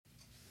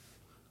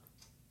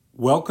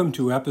Welcome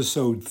to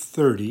episode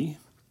 30,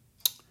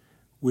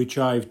 which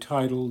I've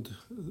titled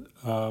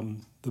the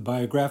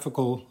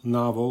biographical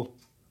novel,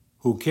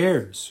 Who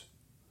Cares?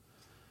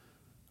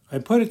 I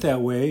put it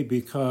that way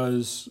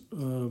because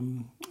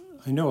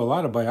I know a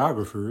lot of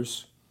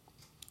biographers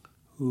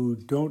who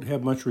don't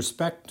have much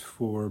respect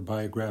for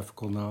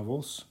biographical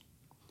novels.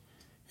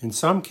 In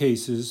some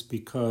cases,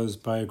 because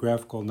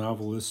biographical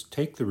novelists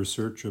take the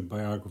research of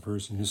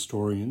biographers and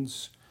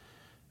historians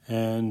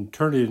and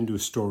turn it into a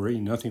story.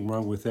 Nothing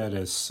wrong with that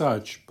as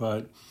such,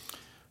 but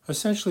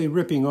essentially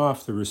ripping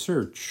off the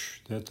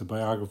research that the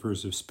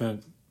biographers have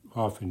spent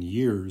often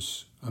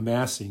years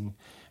amassing,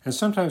 and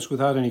sometimes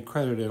without any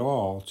credit at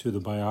all to the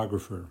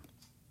biographer.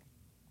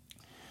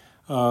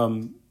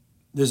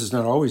 This is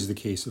not always the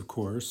case, of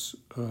course.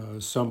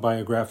 Some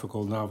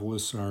biographical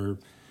novelists are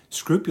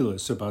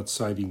scrupulous about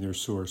citing their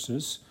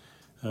sources.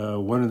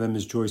 One of them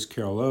is Joyce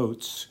Carol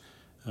Oates.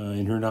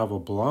 In her novel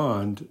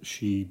Blonde,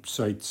 she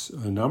cites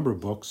a number of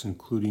books,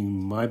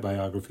 including my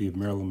biography of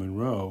Marilyn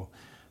Monroe,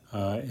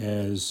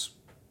 as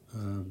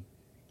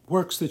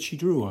works that she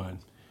drew on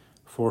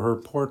for her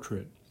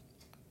portrait.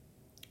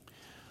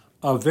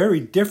 A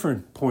very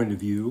different point of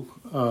view,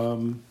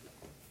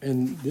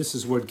 and this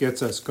is what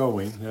gets us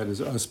going, that is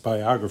us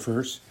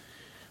biographers,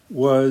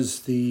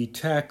 was the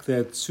tack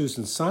that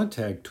Susan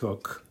Sontag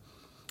took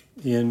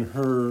in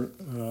her,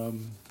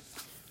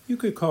 you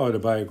could call it a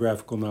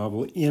biographical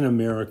novel, In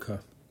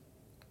America.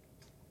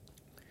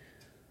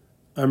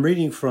 I'm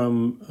reading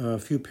from a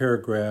few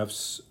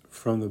paragraphs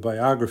from the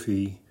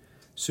biography,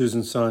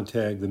 Susan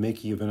Sontag, The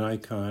Making of an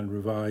Icon,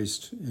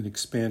 revised and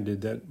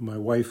expanded, that my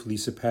wife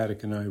Lisa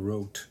Paddock and I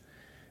wrote,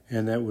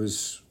 and that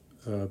was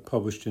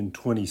published in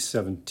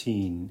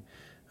 2017,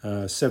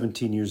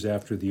 17 years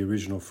after the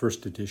original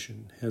first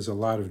edition. Has a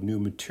lot of new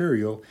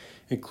material,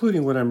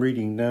 including what I'm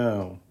reading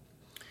now.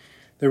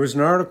 There was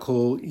an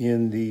article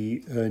in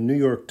the New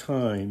York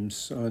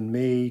Times on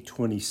May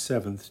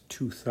 27th,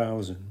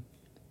 2000,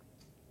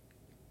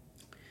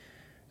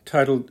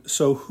 titled,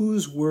 "So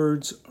Whose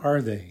Words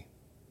Are They?",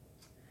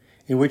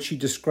 in which she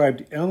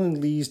described Ellen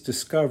Lee's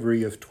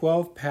discovery of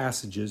 12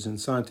 passages in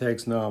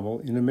Sontag's novel,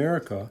 In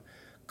America,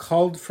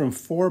 culled from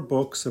 4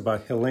 books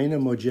about Helena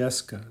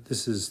Modjeska.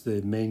 This is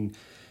the main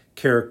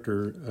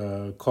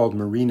character called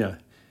Marina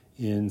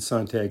in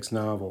Sontag's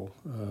novel,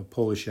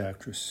 Polish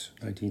actress,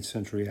 19th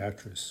century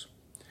actress.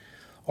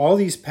 All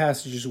these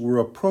passages were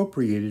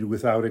appropriated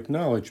without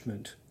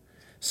acknowledgement.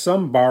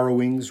 Some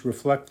borrowings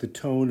reflect the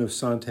tone of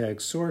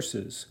Sontag's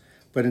sources,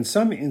 but in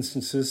some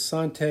instances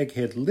Sontag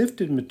had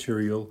lifted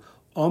material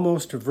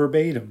almost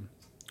verbatim.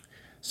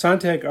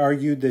 Sontag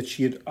argued that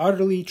she had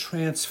utterly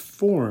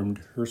transformed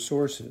her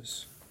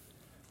sources.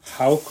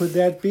 How could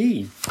that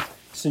be,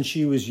 since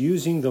she was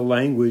using the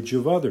language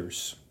of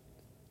others?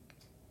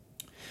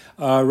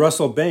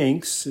 Russell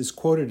Banks is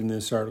quoted in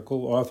this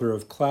article, author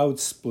of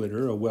Cloud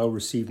Splitter, a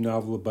well-received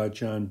novel about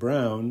John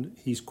Brown.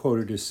 He's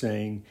quoted as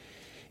saying,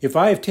 "If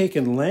I have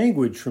taken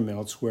language from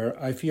elsewhere,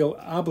 I feel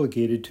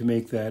obligated to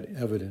make that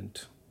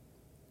evident."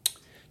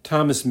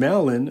 Thomas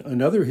Mallon,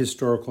 another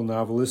historical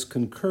novelist,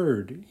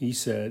 concurred. He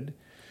said,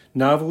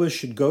 "Novelists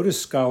should go to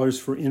scholars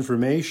for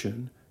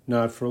information,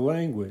 not for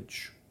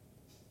language."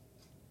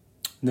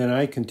 And then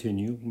I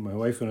continue, my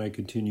wife and I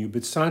continue,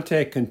 but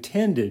Sontag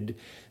contended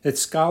that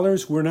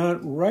scholars were not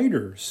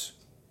writers,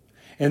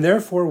 and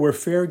therefore were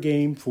fair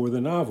game for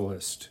the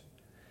novelist.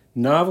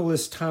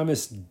 Novelist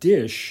Thomas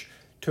Dish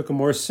took a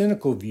more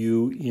cynical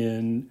view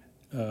in,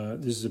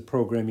 this is a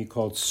program he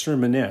called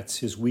Sermonettes,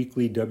 his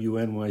weekly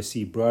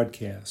WNYC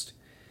broadcast.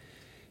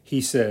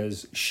 He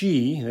says,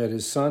 "She," that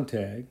is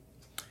Sontag,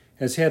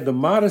 "has had the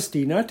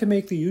modesty not to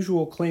make the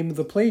usual claim of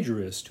the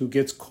plagiarist who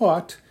gets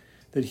caught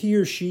that he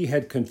or she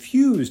had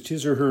confused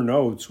his or her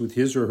notes with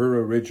his or her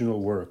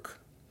original work.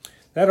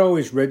 That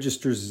always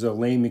registers as a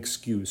lame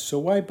excuse, so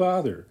why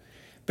bother?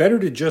 Better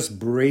to just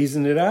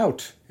brazen it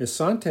out, as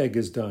Sontag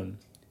has done.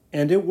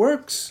 And it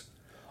works.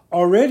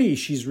 Already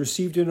she's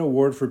received an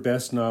award for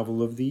Best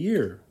Novel of the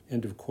Year."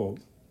 End of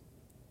quote.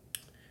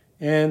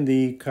 And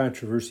the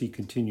controversy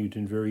continued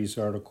in various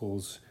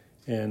articles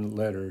and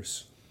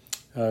letters.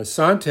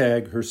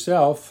 Sontag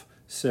herself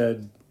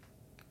said,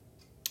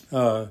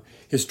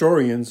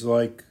 historians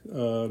like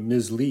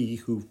Ms. Lee,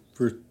 who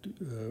first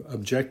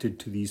objected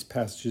to these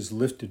passages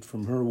lifted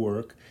from her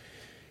work,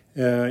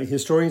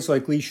 historians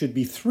like Lee should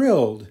be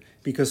thrilled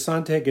because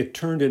Sontag had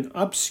turned an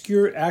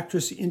obscure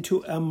actress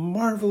into a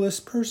marvelous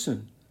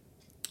person.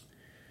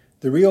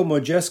 The real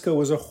Modjeska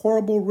was a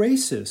horrible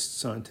racist,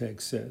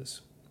 Sontag says.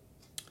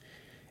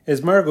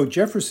 As Margot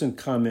Jefferson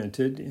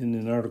commented in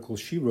an article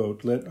she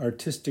wrote, "Let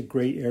artistic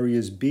gray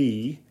areas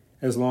be,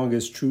 as long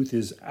as truth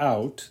is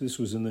out." This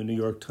was in the New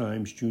York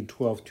Times, June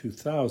 12,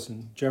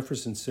 2000.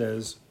 Jefferson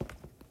says,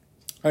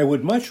 "I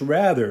would much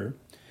rather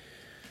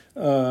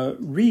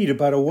read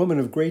about a woman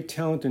of great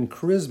talent and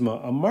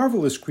charisma, a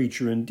marvelous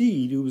creature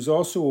indeed, who is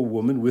also a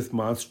woman with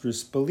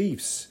monstrous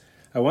beliefs.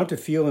 I want to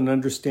feel and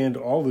understand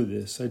all of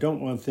this. I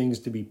don't want things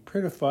to be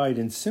prettified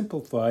and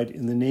simplified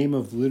in the name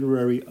of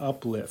literary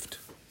uplift."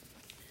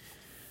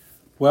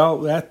 Well,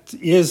 that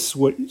is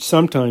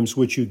sometimes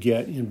what you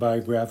get in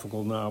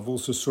biographical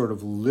novels, a sort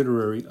of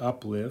literary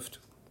uplift.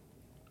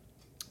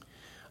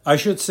 I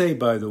should say,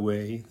 by the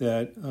way,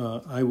 that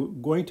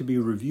I'm going to be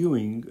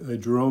reviewing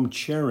Jerome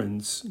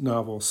Charon's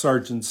novel,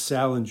 Sergeant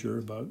Salinger,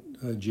 about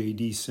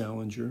J.D.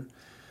 Salinger,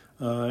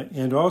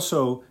 and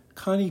also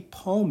Connie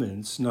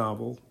Paulman's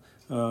novel.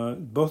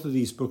 Both of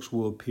these books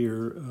will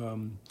appear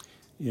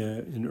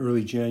in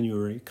early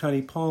January.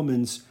 Connie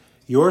Paulman's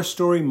Your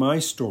Story, My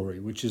Story,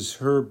 which is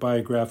her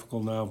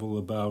biographical novel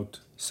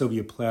about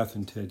Sylvia Plath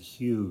and Ted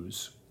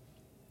Hughes.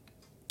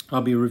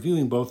 I'll be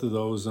reviewing both of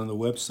those on the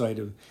website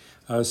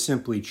of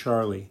Simply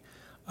Charlie.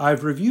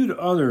 I've reviewed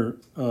other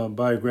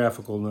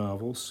biographical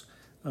novels,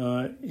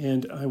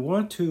 and I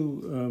want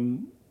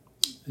to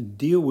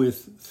deal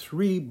with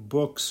three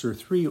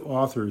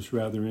authors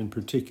rather in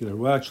particular,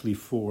 well actually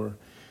four,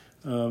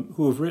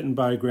 who have written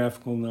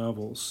biographical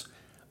novels.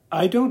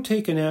 I don't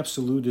take an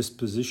absolutist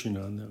position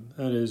on them.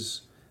 That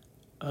is,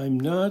 I'm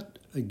not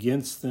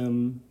against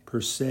them per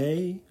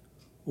se,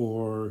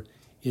 or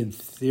in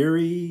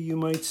theory, you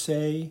might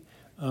say.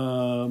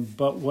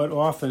 But what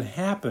often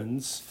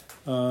happens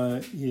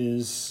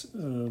is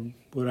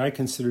what I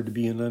consider to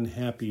be an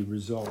unhappy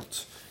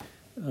result.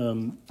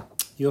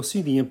 You'll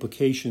see the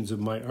implications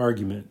of my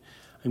argument.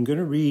 I'm going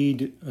to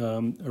read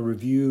a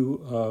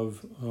review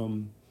of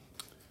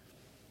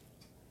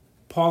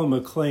Paula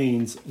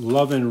McLean's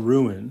Love and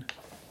Ruin,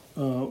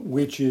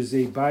 which is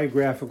a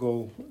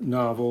biographical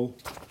novel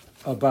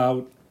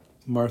about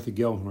Martha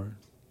Gellhorn.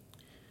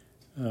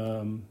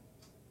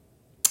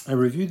 I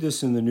reviewed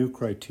this in the New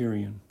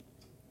Criterion.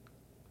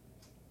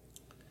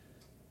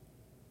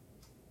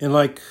 And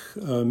like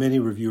many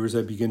reviewers,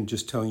 I begin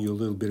just telling you a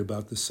little bit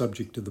about the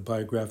subject of the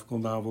biographical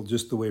novel,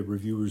 just the way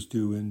reviewers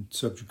do in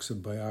subjects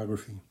of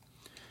biography.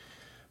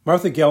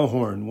 Martha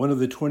Gellhorn, one of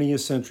the 20th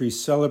century's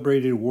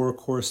celebrated war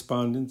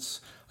correspondents,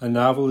 a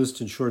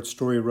novelist and short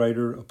story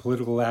writer, a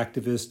political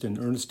activist, and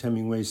Ernest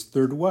Hemingway's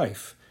third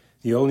wife,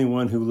 the only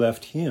one who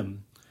left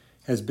him,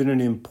 has been an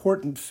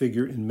important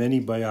figure in many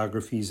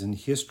biographies and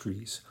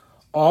histories,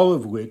 all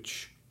of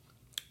which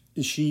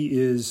she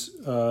is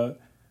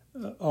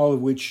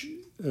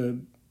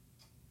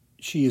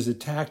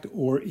attacked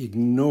or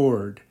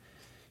ignored.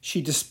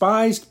 She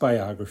despised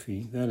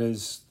biography, that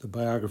is, the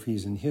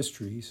biographies and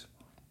histories.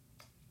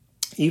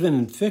 Even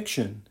in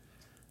fiction,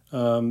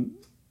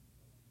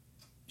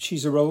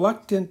 she's a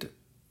reluctant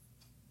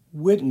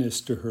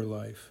witness to her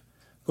life,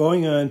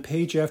 going on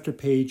page after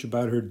page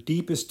about her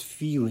deepest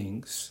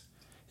feelings,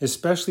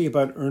 especially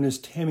about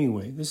Ernest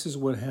Hemingway. This is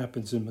what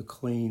happens in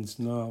McLean's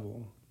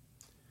novel.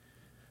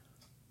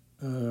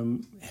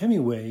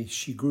 Hemingway,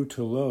 she grew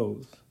to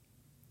loathe.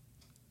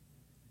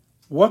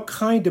 What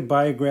kind of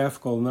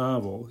biographical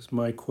novel, is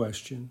my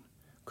question,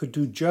 could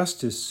do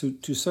justice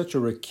to such a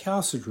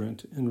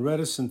recalcitrant and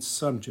reticent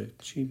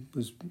subject? She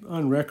was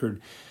on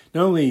record,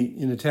 not only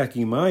in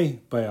attacking my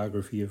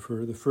biography of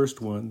her, the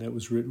first one that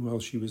was written while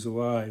she was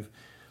alive,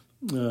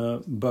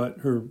 but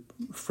her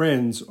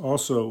friends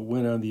also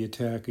went on the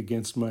attack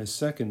against my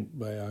second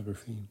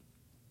biography.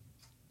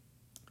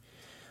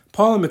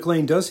 Paula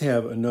McLean does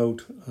have a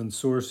note on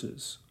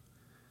sources.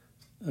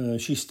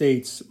 She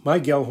states, "My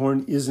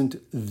Gellhorn isn't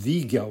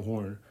the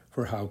Gellhorn,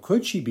 for how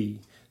could she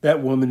be?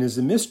 That woman is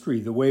a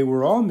mystery, the way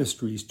we're all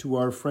mysteries to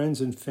our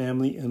friends and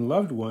family and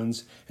loved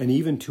ones, and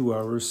even to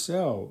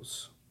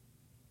ourselves."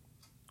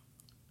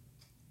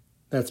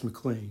 That's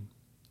McLean.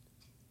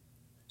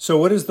 So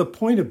what is the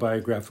point of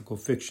biographical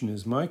fiction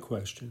is my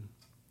question.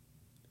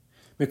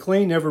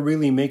 McLean never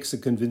really makes a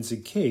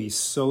convincing case,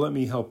 so let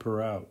me help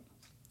her out.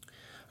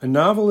 A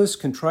novelist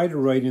can try to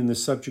write in the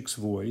subject's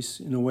voice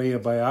in a way a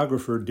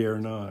biographer dare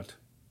not.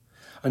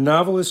 A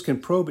novelist can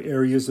probe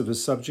areas of a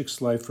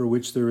subject's life for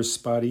which there is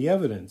spotty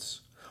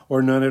evidence,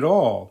 or none at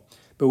all,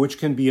 but which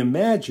can be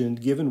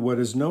imagined given what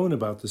is known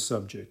about the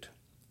subject.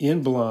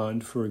 In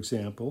Blonde, for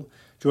example,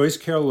 Joyce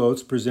Carol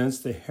Oates presents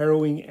the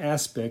harrowing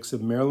aspects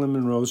of Marilyn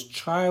Monroe's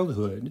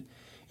childhood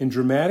in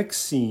dramatic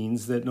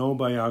scenes that no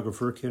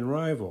biographer can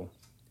rival.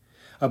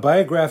 A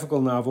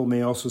biographical novel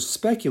may also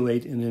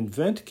speculate and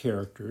invent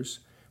characters,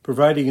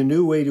 providing a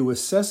new way to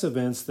assess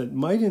events that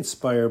might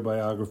inspire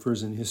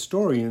biographers and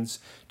historians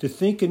to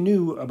think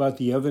anew about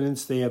the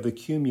evidence they have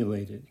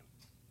accumulated.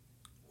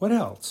 What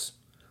else?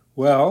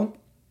 Well,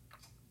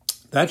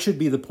 that should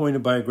be the point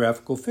of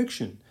biographical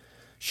fiction,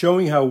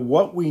 showing how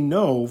what we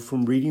know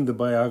from reading the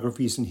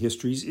biographies and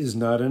histories is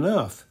not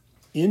enough.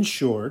 In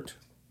short,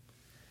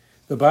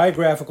 the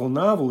biographical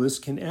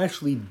novelist can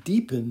actually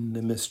deepen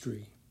the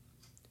mystery,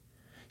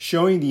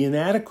 showing the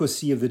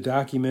inadequacy of the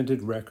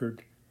documented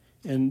record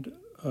and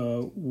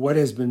what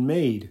has been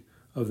made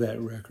of that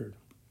record.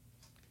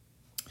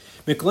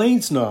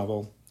 McLean's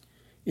novel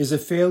is a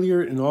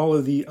failure on all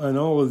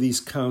of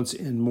these counts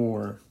and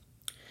more.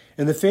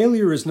 And the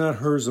failure is not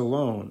hers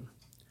alone.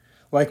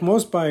 Like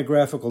most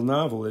biographical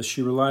novelists,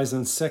 she relies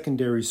on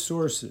secondary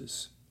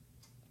sources.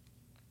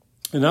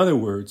 In other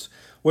words,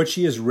 what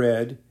she has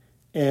read,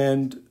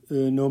 and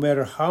no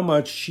matter how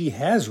much she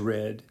has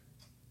read,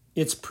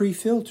 it's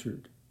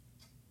pre-filtered.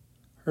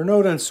 Her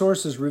note on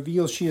sources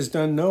reveals she has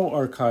done no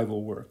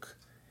archival work.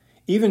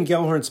 Even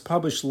Gellhorn's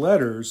published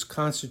letters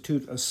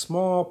constitute a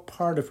small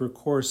part of her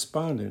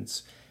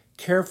correspondence,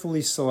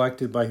 carefully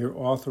selected by her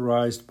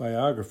authorized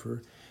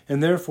biographer,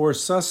 and therefore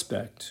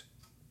suspect.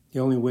 The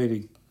only way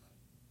to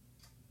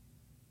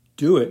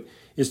do it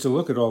is to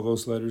look at all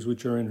those letters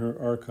which are in her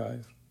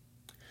archive.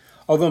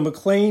 Although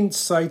MacLean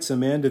cites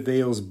Amanda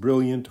Vale's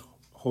brilliant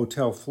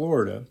Hotel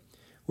Florida,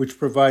 which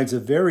provides a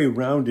very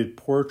rounded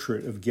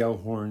portrait of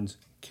Gellhorn's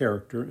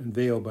character, and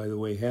Vale, by the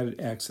way, had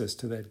access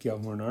to that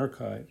Gellhorn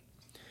archive,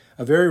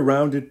 a very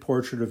rounded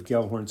portrait of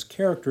Gellhorn's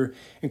character,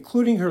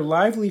 including her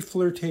lively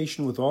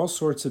flirtation with all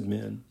sorts of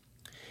men,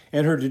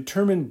 and her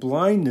determined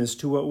blindness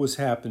to what was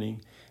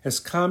happening as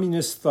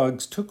communist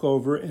thugs took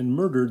over and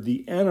murdered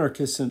the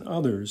anarchists and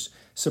others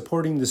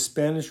supporting the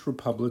Spanish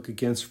Republic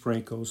against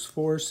Franco's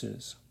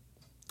forces.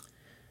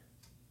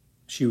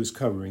 She was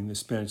covering the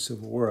Spanish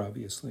Civil War,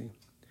 obviously.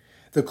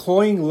 The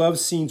cloying love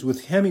scenes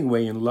with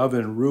Hemingway in Love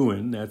and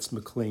Ruin, that's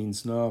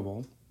MacLean's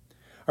novel,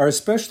 are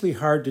especially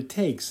hard to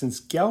take since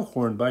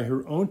Gellhorn, by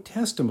her own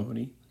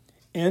testimony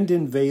and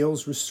in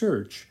Vale's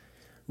research,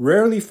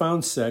 rarely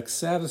found sex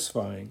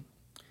satisfying.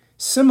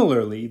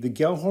 Similarly, the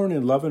Gellhorn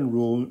in Love and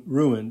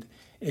Ruined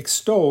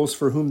extols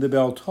For Whom the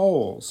Bell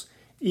Tolls,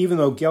 even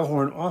though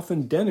Gellhorn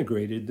often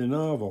denigrated the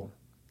novel.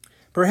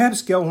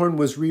 Perhaps Gellhorn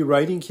was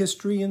rewriting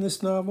history in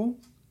this novel,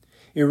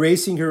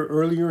 erasing her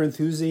earlier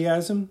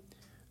enthusiasm,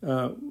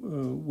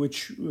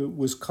 which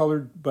was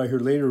colored by her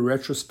later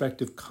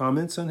retrospective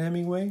comments on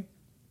Hemingway.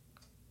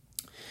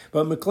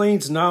 But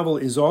MacLean's novel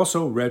is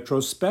also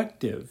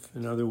retrospective.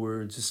 In other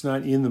words, it's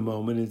not in the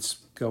moment, it's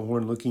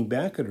Gellhorn looking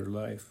back at her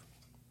life.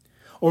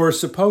 Or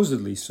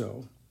supposedly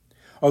so.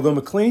 Although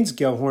MacLean's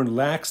Gellhorn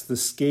lacks the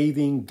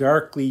scathing,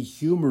 darkly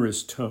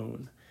humorous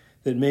tone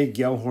that made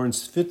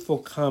Gellhorn's fitful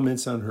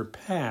comments on her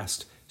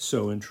past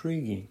so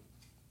intriguing.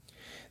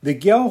 The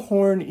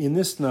Gellhorn in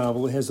this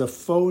novel has a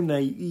faux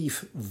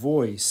naïf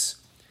voice,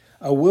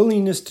 a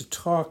willingness to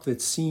talk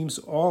that seems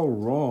all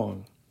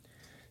wrong.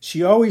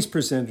 She always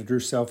presented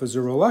herself as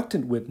a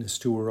reluctant witness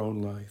to her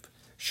own life.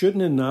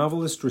 Shouldn't a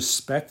novelist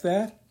respect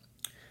that?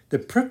 The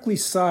prickly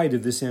side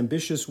of this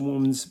ambitious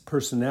woman's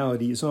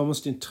personality is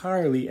almost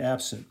entirely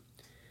absent.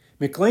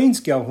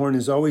 MacLean's Gellhorn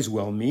is always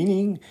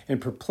well-meaning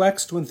and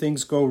perplexed when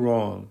things go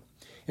wrong.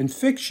 In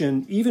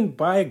fiction, even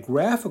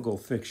biographical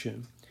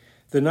fiction,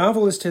 the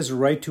novelist has a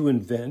right to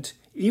invent,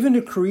 even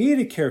to create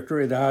a character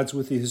at odds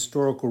with the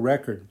historical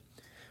record.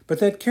 But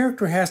that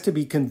character has to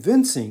be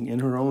convincing in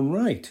her own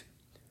right.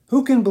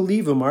 Who can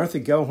believe a Martha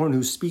Gellhorn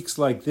who speaks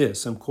like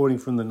this? I'm quoting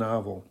from the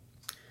novel.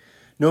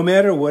 No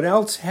matter what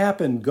else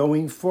happened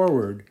going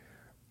forward,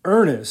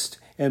 Ernest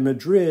and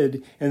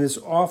Madrid and this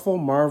awful,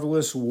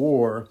 marvelous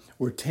war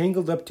were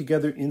tangled up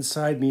together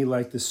inside me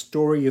like the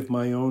story of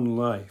my own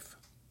life.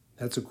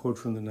 That's a quote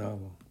from the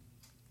novel.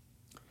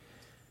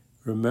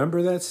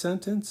 Remember that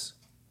sentence?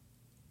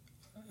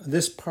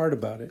 This part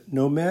about it.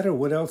 No matter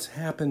what else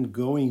happened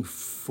going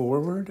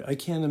forward, I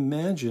can't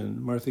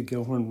imagine Martha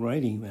Gellhorn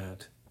writing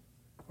that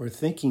or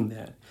thinking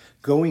that.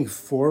 Going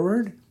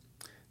forward?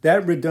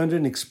 That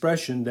redundant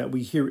expression that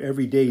we hear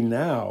every day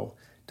now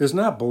does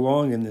not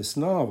belong in this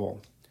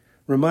novel,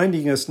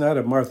 reminding us not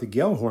of Martha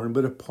Gellhorn,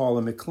 but of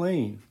Paula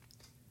MacLean.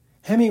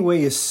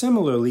 Hemingway is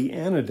similarly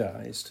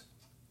anodized.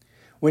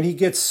 When he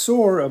gets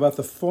sore about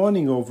the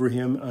fawning over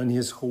him on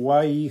his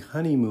Hawaii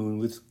honeymoon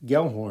with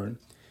Gellhorn,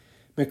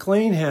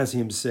 MacLean has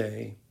him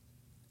say,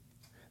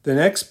 "The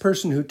next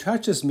person who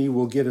touches me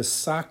will get a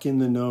sock in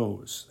the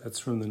nose." That's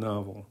from the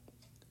novel.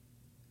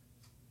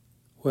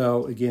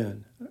 Well,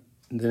 again,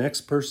 the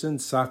next person,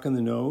 sock in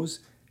the nose.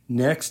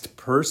 Next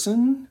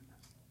person?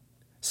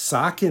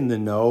 Sock in the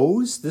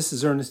nose? This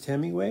is Ernest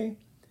Hemingway?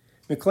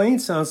 MacLean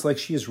sounds like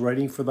she is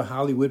writing for the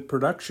Hollywood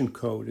production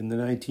code in the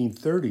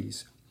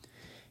 1930s.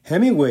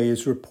 Hemingway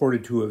is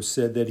reported to have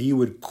said that he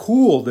would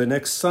cool the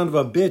next son of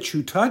a bitch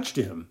who touched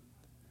him.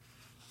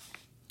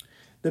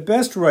 The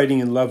best writing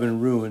in Love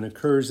and Ruin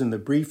occurs in the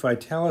brief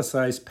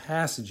italicized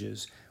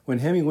passages when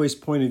Hemingway's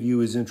point of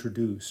view is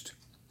introduced.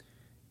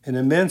 An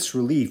immense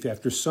relief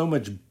after so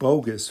much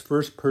bogus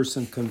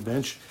first-person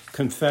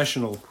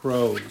confessional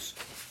prose.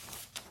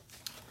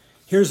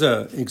 Here's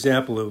an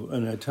example of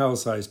an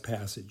italicized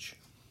passage.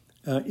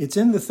 It's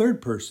in the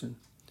third person,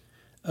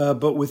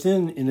 but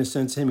within, in a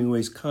sense,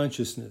 Hemingway's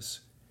consciousness.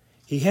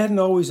 He hadn't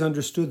always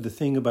understood the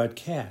thing about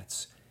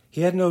cats.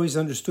 He hadn't always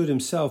understood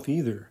himself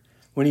either.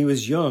 When he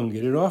was young,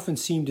 it had often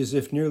seemed as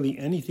if nearly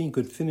anything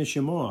could finish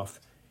him off.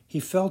 He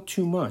felt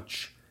too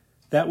much.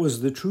 That was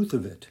the truth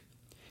of it.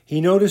 He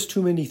noticed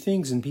too many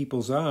things in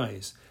people's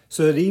eyes,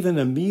 so that even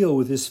a meal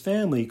with his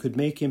family could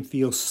make him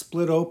feel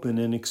split open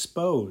and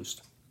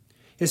exposed.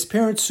 His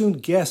parents soon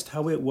guessed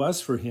how it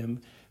was for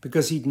him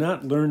because he'd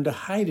not learned to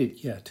hide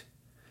it yet,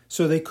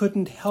 so they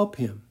couldn't help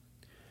him.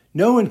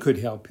 No one could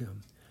help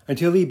him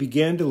until he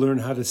began to learn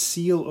how to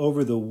seal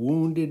over the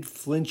wounded,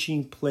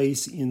 flinching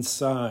place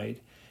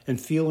inside and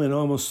feel an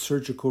almost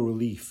surgical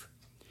relief.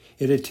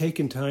 It had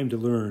taken time to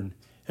learn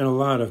and a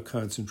lot of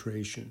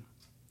concentration.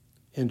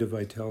 End of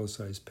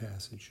italicized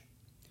passage.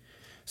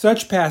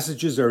 Such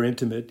passages are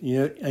intimate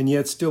and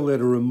yet still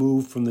at a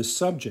remove from the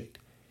subject.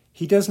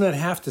 He does not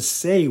have to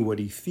say what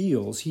he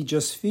feels, he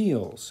just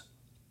feels.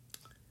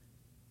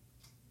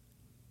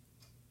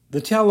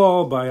 The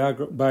tell-all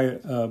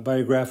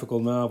biographical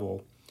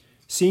novel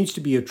seems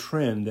to be a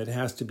trend that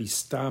has to be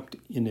stopped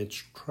in its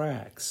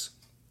tracks,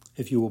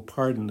 if you will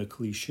pardon the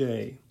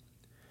cliche.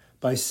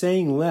 By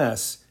saying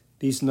less,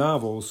 these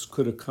novels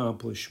could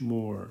accomplish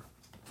more.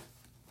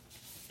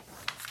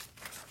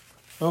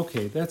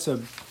 Okay, that's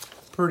a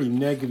pretty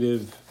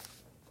negative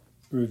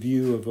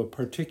review of a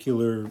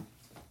particular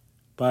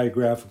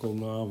biographical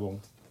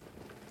novel.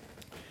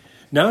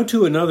 Now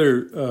to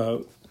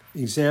another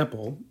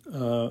example,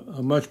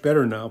 a much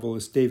better novel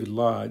is David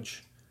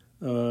Lodge.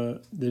 The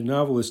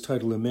novel is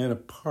titled A Man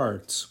of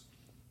Parts,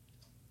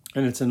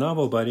 and it's a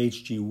novel about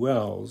H.G.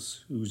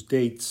 Wells, whose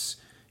dates,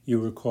 you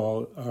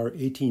recall, are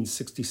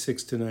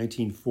 1866 to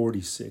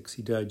 1946.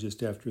 He died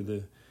just after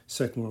the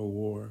Second World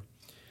War.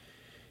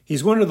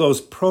 He's one of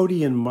those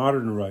protean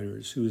modern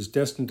writers who is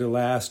destined to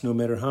last no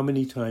matter how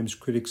many times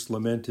critics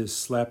lament his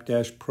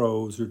slapdash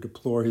prose or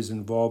deplore his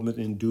involvement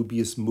in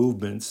dubious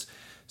movements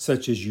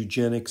such as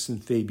eugenics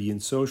and Fabian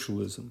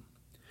socialism.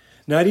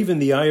 Not even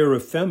the ire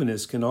of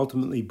feminists can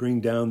ultimately bring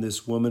down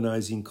this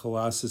womanizing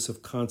colossus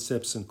of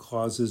concepts and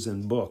causes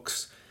and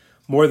books,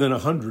 more than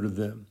 100 of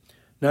them,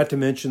 not to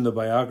mention the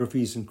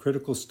biographies and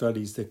critical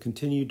studies that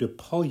continue to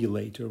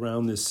pullulate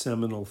around this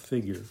seminal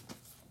figure.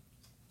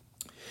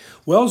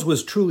 Wells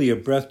was truly a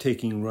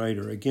breathtaking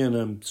writer. Again,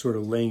 I'm sort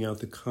of laying out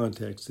the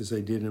context as I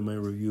did in my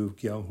review of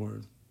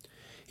Gellhorn.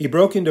 He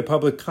broke into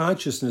public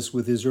consciousness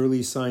with his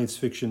early science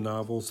fiction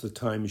novels, The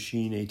Time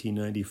Machine,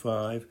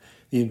 1895,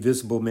 The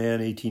Invisible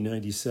Man,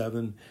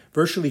 1897,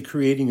 virtually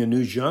creating a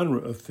new genre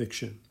of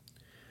fiction.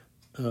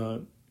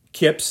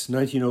 Kipps,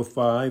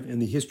 1905,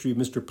 and The History of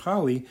Mr.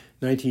 Polly,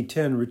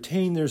 1910,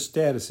 retain their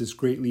status as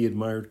greatly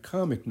admired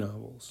comic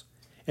novels.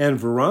 And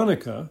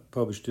Veronica,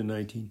 published in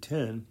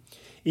 1910,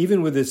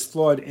 even with its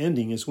flawed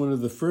ending, is one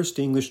of the first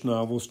English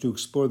novels to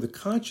explore the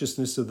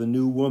consciousness of the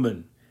new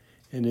woman,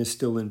 and is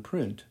still in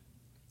print.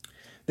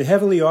 The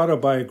heavily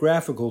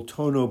autobiographical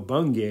Tono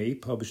Bungay,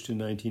 published in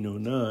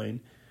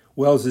 1909,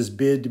 Wells's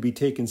bid to be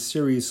taken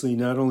seriously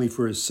not only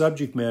for his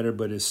subject matter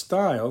but his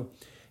style,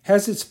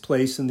 has its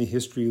place in the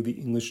history of the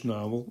English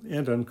novel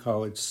and on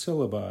college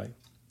syllabi.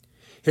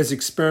 His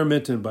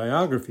experiment in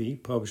biography,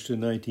 published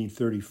in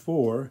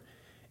 1934,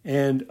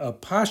 and a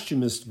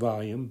posthumous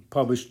volume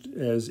published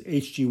as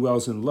H.G.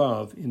 Wells in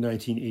Love in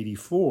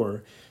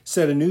 1984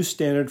 set a new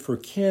standard for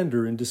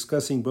candor in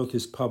discussing both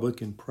his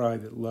public and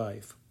private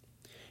life.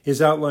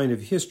 His Outline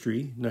of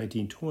History,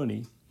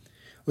 1920,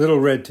 little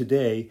read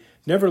today,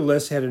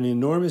 nevertheless had an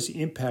enormous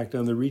impact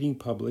on the reading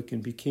public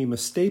and became a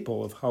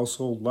staple of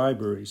household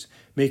libraries,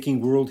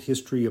 making world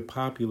history a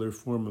popular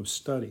form of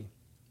study.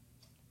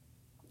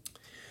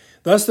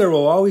 Thus, there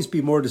will always be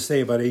more to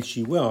say about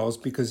H.G. Wells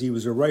because he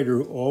was a writer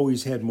who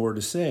always had more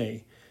to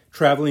say,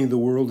 traveling the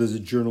world as a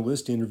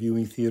journalist,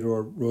 interviewing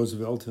Theodore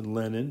Roosevelt and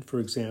Lenin, for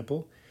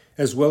example,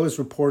 as well as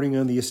reporting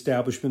on the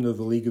establishment of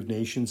the League of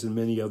Nations and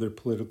many other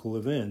political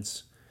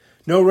events.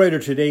 No writer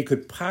today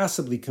could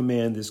possibly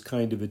command this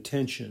kind of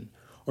attention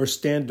or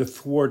stand to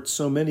thwart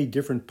so many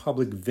different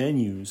public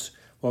venues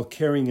while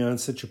carrying on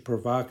such a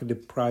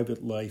provocative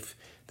private life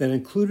that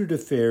included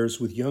affairs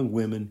with young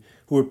women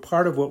who were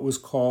part of what was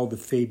called the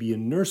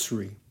Fabian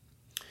nursery,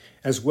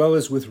 as well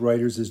as with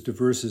writers as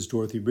diverse as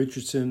Dorothy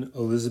Richardson,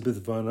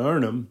 Elizabeth von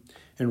Arnim,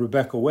 and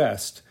Rebecca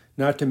West,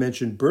 not to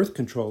mention birth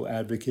control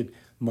advocate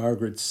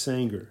Margaret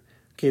Sanger.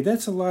 Okay,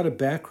 that's a lot of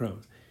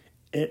background,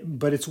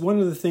 but it's one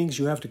of the things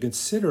you have to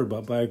consider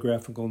about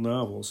biographical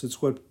novels.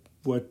 It's what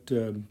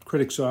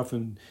critics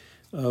often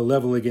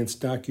level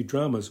against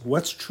docudramas.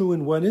 What's true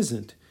and what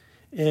isn't?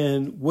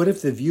 And what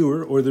if the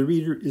viewer or the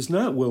reader is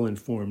not well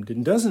informed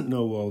and doesn't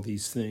know all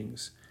these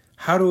things?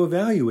 How to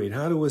evaluate,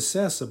 how to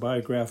assess a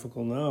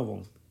biographical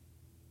novel?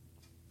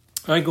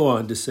 I go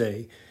on to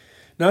say,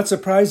 not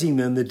surprising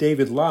then that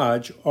David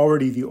Lodge,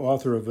 already the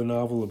author of a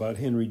novel about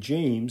Henry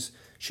James,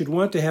 should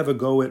want to have a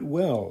go at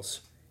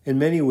Wells, in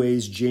many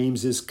ways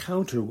James's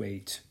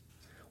counterweight.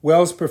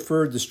 Wells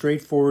preferred the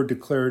straightforward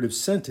declarative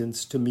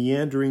sentence to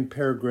meandering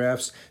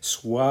paragraphs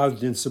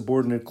swathed in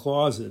subordinate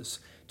clauses,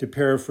 to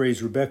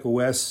paraphrase Rebecca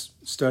West's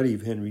study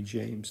of Henry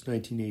James,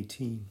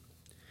 1918.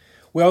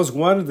 Wells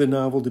wanted the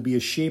novel to be a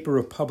shaper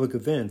of public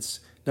events,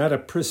 not a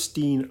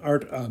pristine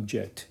art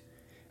object.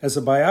 As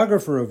a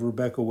biographer of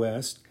Rebecca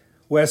West,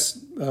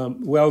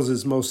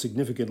 Wells's most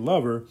significant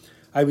lover,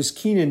 I was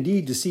keen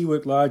indeed to see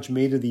what Lodge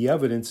made of the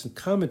evidence and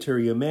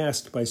commentary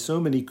amassed by so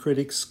many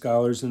critics,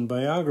 scholars, and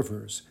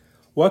biographers.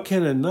 What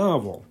can a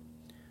novel,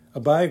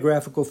 a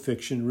biographical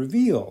fiction,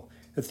 reveal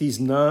that these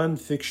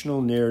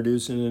non-fictional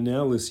narratives and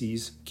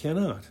analyses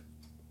cannot?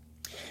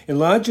 In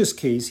Lodge's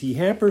case, he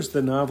hampers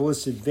the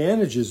novelist's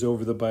advantages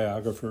over the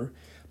biographer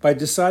by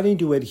deciding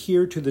to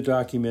adhere to the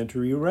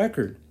documentary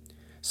record,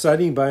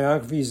 citing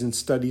biographies and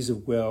studies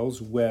of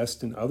Wells,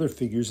 West, and other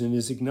figures in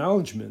his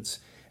acknowledgments,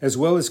 as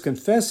well as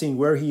confessing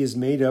where he has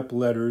made up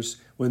letters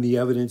when the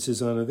evidence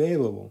is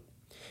unavailable.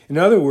 In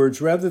other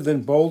words, rather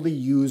than boldly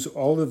use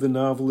all of the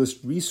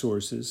novelist's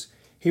resources,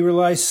 he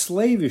relies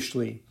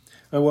slavishly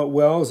on what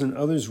Wells and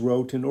others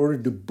wrote in order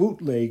to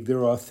bootleg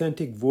their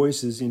authentic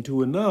voices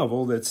into a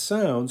novel that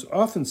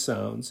often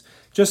sounds,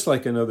 just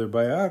like another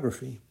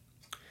biography.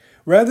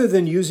 Rather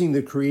than using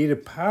the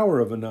creative power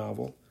of a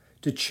novel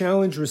to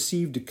challenge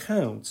received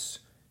accounts,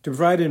 to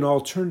provide an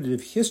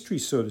alternative history,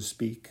 so to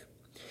speak,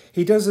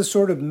 he does a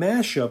sort of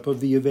mashup of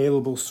the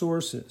available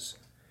sources,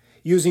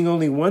 using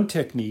only one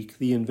technique,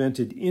 the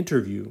invented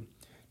interview,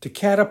 to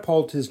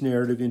catapult his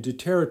narrative into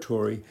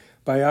territory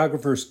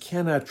biographers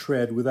cannot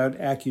tread without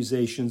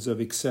accusations of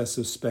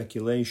excessive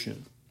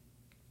speculation.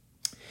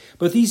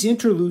 But these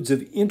interludes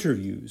of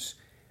interviews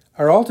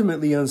are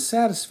ultimately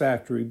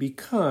unsatisfactory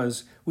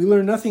because we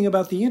learn nothing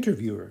about the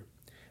interviewer,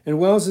 and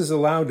Wells is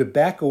allowed to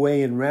back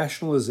away in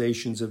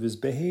rationalizations of his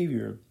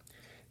behavior.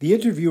 The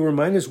interviewer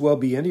might as well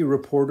be any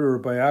reporter or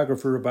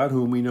biographer about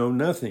whom we know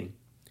nothing.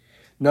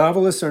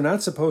 Novelists are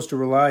not supposed to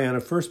rely on a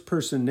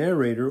first-person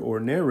narrator or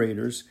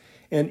narrators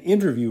and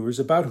interviewers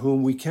about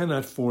whom we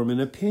cannot form an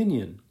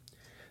opinion.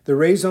 The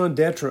raison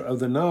d'etre of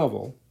the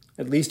novel,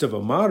 at least of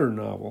a modern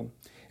novel,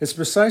 is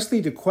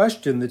precisely to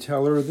question the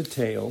teller of the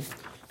tale,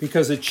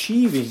 because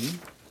achieving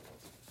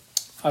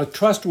a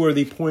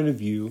trustworthy point of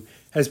view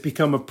has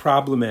become a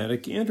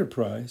problematic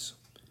enterprise.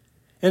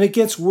 And it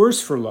gets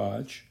worse for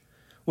Lodge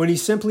when he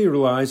simply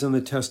relies on the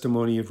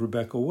testimony of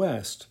Rebecca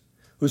West,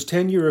 whose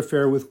 10-year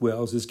affair with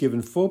Wells is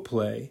given full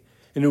play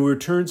and who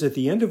returns at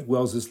the end of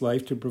Wells's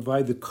life to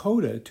provide the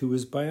coda to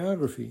his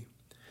biography.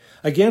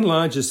 Again,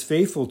 Lodge is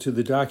faithful to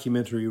the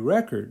documentary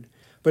record,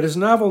 but his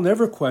novel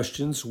never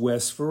questions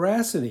West's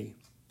veracity.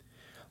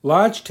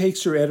 Lodge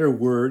takes her at her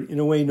word in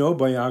a way no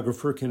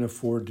biographer can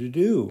afford to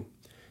do.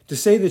 To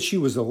say that she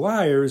was a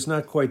liar is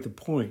not quite the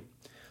point.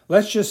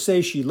 Let's just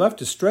say she loved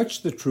to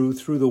stretch the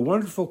truth through the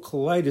wonderful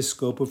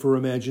kaleidoscope of her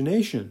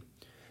imagination,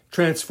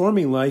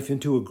 transforming life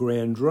into a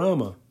grand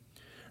drama.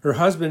 Her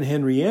husband,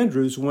 Henry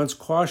Andrews, once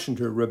cautioned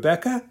her,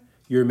 "Rebecca,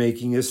 you're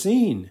making a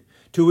scene."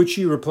 To which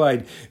she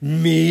replied,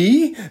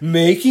 "Me?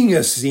 Making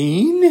a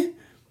scene?"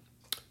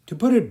 To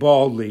put it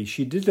baldly,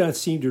 she did not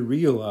seem to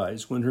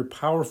realize when her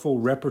powerful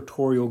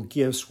repertorial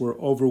gifts were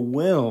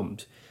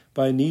overwhelmed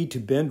by a need to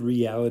bend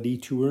reality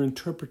to her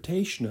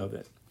interpretation of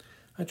it.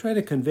 I try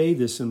to convey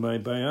this in my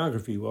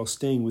biography while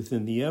staying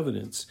within the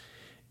evidence.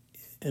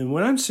 And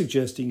what I'm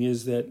suggesting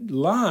is that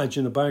Lodge,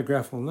 in a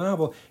biographical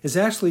novel, is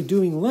actually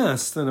doing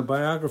less than a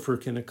biographer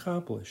can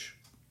accomplish.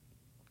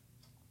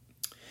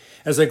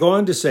 As I go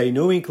on to say,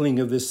 no inkling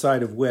of this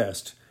side of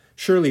West,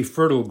 surely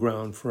fertile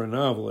ground for a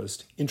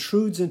novelist,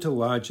 intrudes into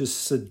Lodge's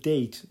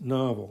sedate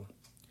novel.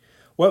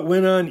 What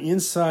went on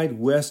inside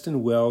West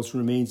and Wells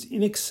remains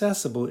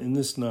inaccessible in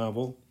this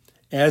novel,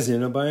 as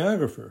in a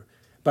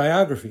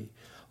biography.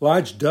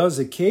 Lodge does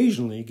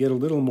occasionally get a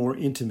little more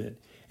intimate,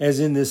 as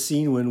in this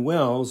scene when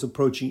Wells,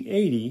 approaching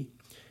 80,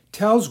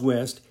 tells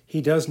West he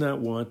does not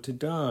want to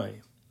die.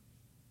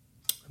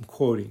 I'm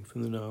quoting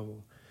from the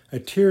novel. A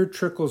tear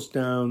trickles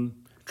from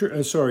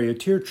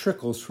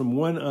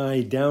one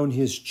eye down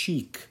his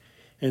cheek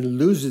and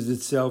loses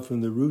itself in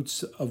the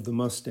roots of the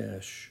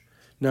mustache,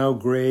 now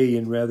gray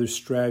and rather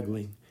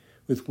straggling,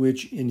 with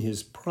which in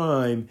his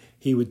prime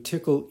he would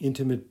tickle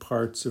intimate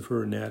parts of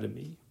her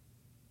anatomy.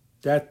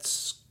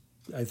 That's,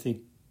 I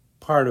think,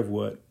 part of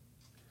what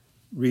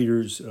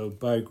readers of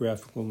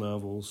biographical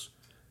novels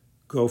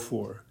go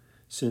for,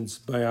 since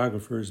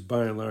biographers,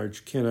 by and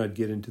large, cannot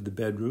get into the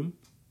bedroom.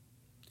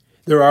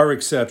 There are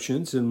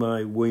exceptions. In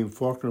my William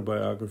Faulkner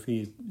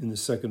biography in the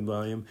second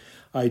volume,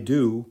 I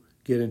do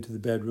get into the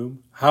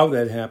bedroom. How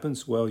that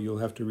happens, well, you'll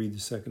have to read the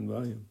second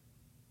volume.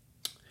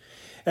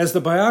 As the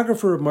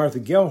biographer of Martha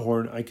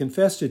Gellhorn, I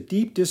confess a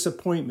deep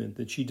disappointment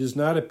that she does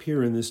not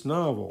appear in this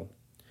novel.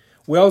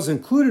 Wells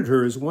included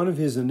her as one of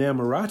his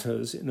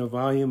inamoratas in a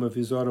volume of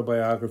his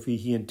autobiography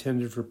he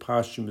intended for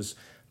posthumous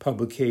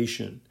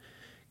publication.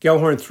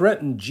 Gellhorn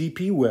threatened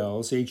G.P.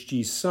 Wells,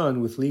 H.G.'s son,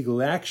 with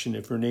legal action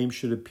if her name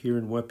should appear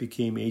in what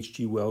became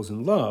H.G. Wells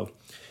in Love,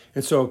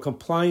 and so a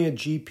compliant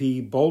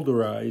G.P.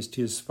 boulderized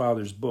his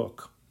father's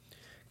book.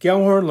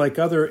 Gellhorn, like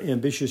other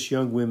ambitious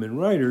young women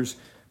writers,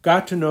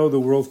 got to know the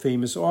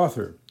world-famous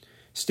author,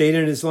 stayed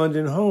in his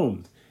London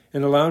home,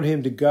 and allowed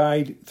him to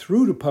guide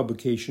through to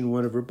publication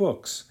one of her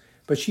books.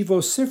 But she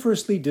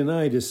vociferously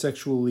denied his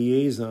sexual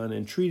liaison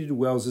and treated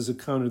Wells's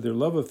account of their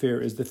love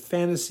affair as the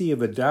fantasy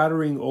of a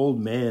doddering old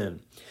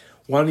man,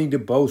 wanting to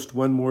boast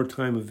one more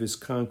time of his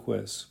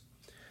conquests.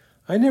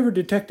 I never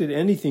detected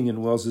anything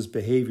in Wells's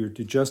behavior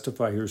to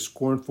justify her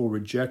scornful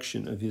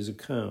rejection of his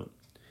account.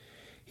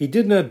 He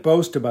did not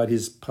boast about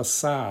his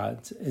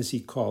passades, as he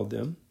called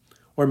them,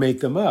 or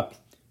make them up.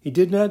 He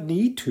did not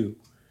need to.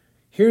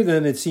 Here,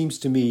 then, it seems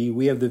to me,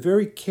 we have the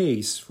very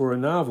case for a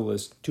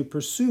novelist to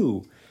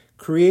pursue,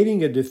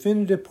 creating a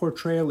definitive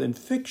portrayal in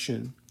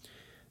fiction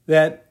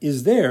that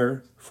is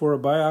there for a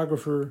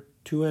biographer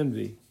to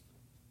envy.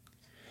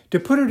 To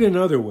put it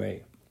another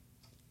way,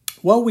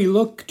 what we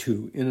look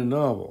to in a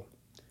novel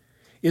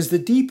is the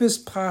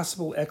deepest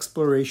possible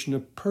exploration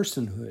of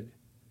personhood,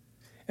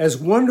 As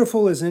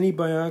wonderful as any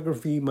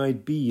biography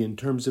might be in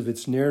terms of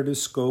its narrative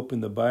scope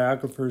and the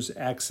biographer's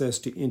access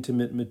to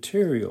intimate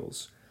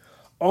materials,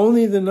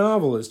 only the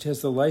novelist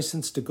has the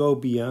license to go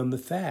beyond the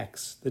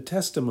facts, the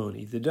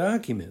testimony, the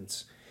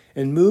documents,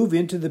 and move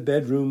into the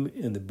bedroom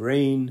and the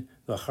brain,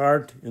 the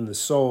heart and the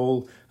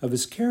soul of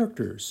his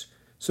characters,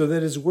 so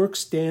that his work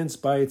stands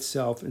by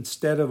itself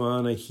instead of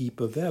on a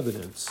heap of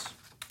evidence.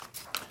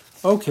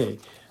 Okay,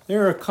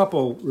 there are a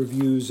couple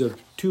reviews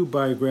of two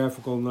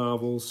biographical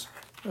novels.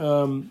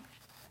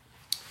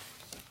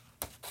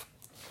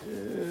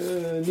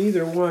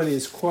 Neither one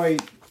is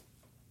quite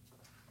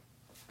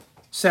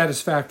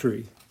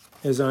satisfactory,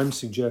 as I'm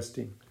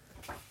suggesting.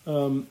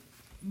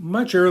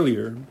 Much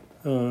earlier,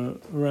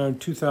 around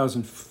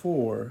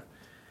 2004,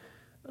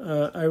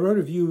 I wrote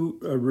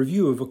a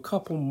review of a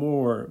couple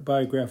more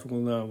biographical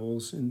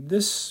novels, and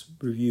this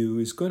review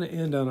is going to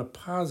end on a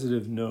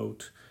positive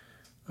note,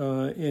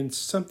 and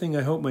something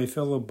I hope my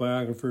fellow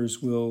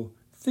biographers will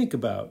think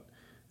about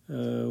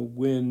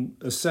when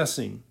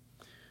assessing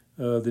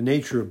the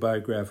nature of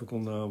biographical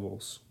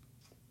novels.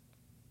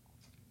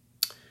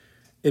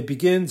 I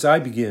begin,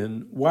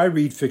 why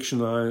read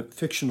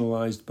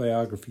fictionalized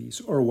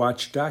biographies, or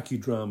watch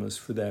docudramas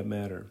for that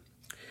matter?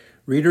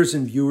 Readers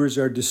and viewers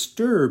are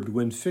disturbed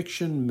when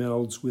fiction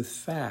melds with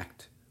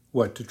fact.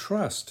 What to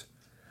trust?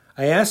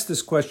 I asked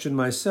this question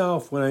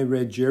myself when I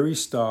read Jerry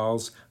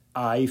Stahl's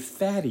I,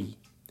 Fatty,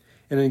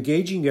 an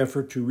engaging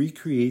effort to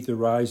recreate the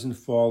rise and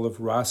fall of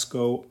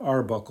Roscoe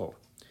Arbuckle,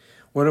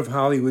 one of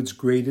Hollywood's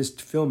greatest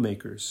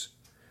filmmakers,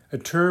 a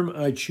term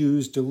I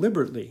choose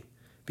deliberately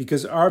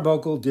because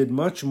Arbuckle did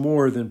much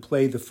more than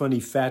play the funny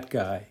fat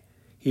guy.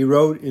 He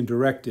wrote and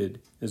directed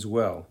as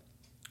well.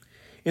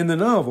 In the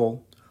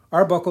novel,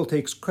 Arbuckle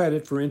takes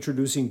credit for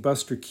introducing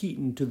Buster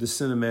Keaton to the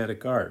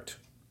cinematic art.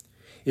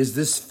 Is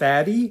this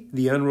Fatty,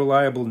 the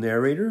unreliable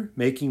narrator,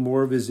 making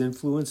more of his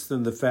influence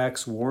than the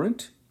facts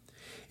warrant?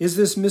 Is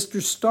this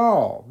Mr.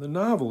 Stahl, the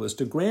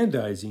novelist,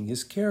 aggrandizing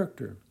his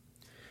character?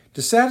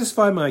 To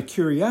satisfy my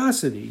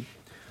curiosity,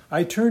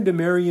 I turned to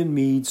Marion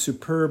Mead's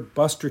superb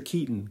Buster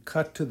Keaton,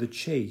 Cut to the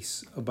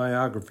Chase, a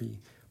biography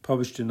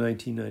published in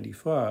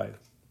 1995.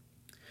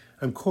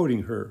 I'm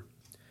quoting her.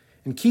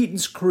 In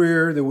Keaton's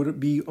career, there would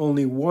be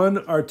only one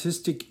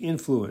artistic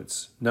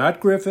influence, not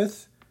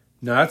Griffith,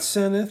 not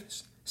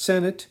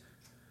Sennett,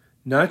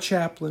 not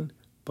Chaplin,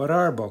 but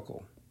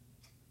Arbuckle.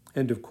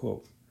 End of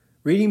quote.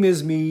 Reading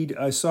Ms. Mead,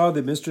 I saw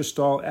that Mr.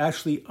 Stahl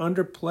actually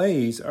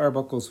underplays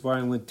Arbuckle's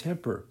violent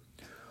temper.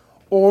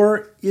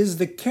 Or is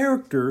the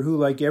character who,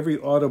 like every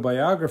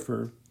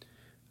autobiographer,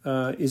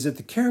 is it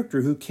the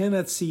character who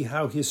cannot see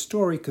how his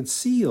story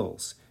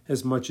conceals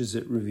as much as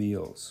it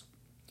reveals?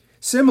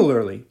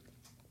 Similarly,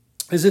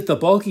 is it the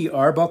bulky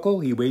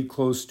Arbuckle, he weighed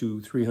close to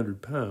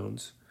 300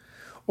 pounds,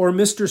 or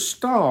Mr.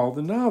 Stahl,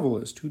 the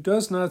novelist, who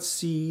does not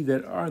see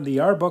that the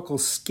Arbuckle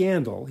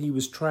scandal, he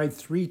was tried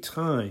 3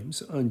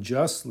 times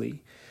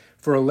unjustly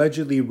for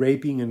allegedly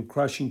raping and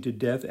crushing to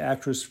death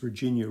actress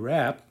Virginia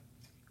Rapp,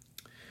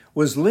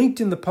 was linked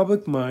in the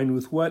public mind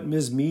with what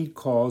Ms. Mead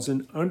calls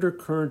an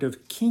undercurrent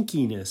of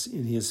kinkiness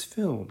in his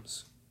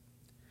films.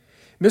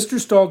 Mr.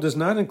 Stahl does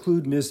not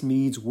include Ms.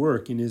 Mead's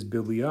work in his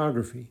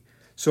bibliography,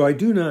 so I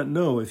do not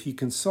know if he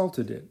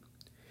consulted it.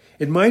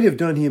 It might have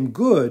done him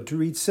good to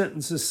read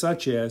sentences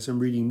such as, I'm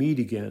reading Mead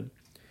again,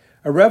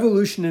 a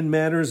revolution in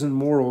manners and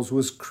morals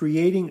was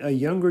creating a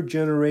younger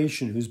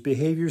generation whose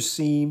behaviors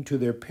seemed to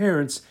their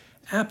parents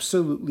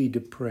absolutely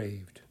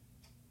depraved.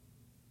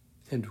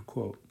 End of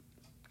quote.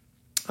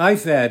 I,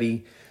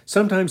 Fatty,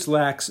 sometimes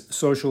lacks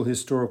social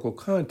historical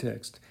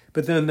context,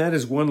 but then that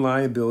is one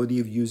liability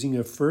of using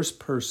a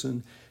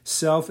first-person,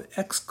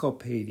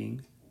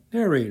 self-exculpating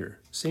narrator.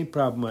 Same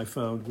problem I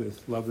found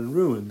with Love and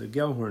Ruin, the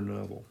Gellhorn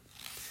novel.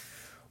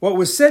 What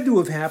was said to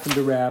have happened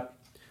to Rapp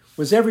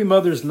was every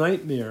mother's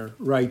nightmare,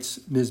 writes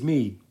Ms.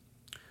 Mead,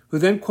 who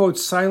then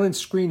quotes silent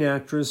screen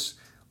actress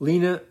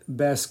Lena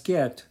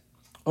Basquette,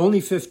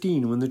 only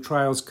 15 when the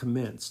trials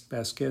commenced.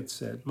 Basquette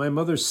said, "My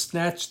mother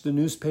snatched the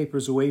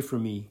newspapers away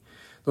from me.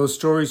 Those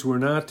stories were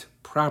not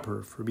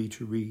proper for me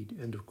to read."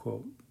 End of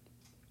quote.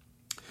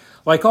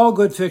 Like all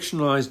good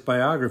fictionalized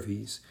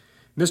biographies,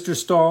 Mr.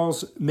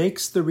 Stahl's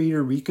makes the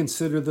reader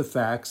reconsider the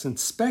facts and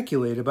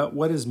speculate about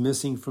what is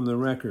missing from the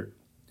record.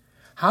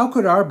 How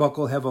could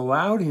Arbuckle have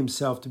allowed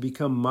himself to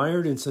become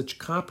mired in such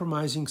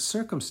compromising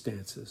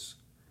circumstances?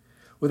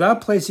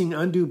 Without placing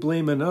undue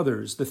blame on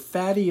others, the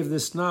Fatty of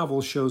this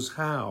novel shows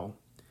how.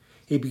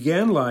 He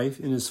began life,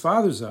 in his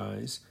father's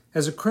eyes,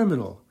 as a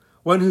criminal,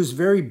 one whose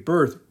very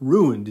birth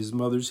ruined his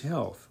mother's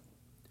health.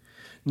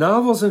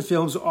 Novels and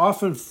films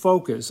often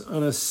focus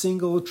on a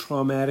single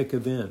traumatic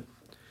event.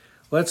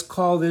 Let's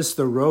call this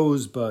the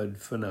Rosebud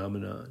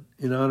phenomenon,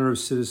 in honor of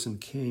Citizen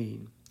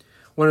Kane,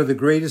 one of the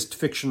greatest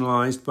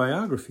fictionalized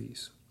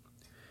biographies.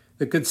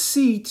 The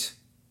conceit,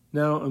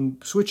 now I'm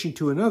switching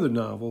to another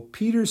novel,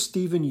 Peter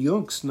Stephen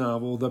Junk's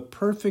novel, The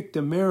Perfect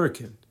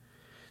American.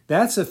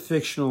 That's a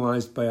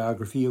fictionalized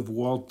biography of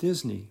Walt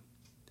Disney,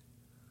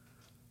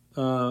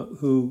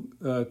 who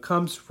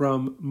comes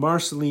from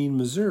Marceline,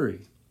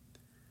 Missouri.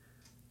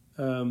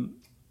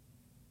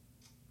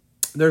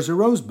 there's a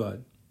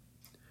rosebud.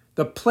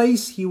 The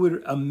place he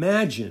would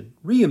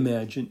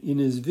reimagine in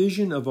his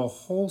vision of a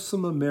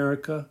wholesome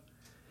America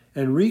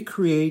and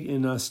recreate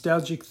in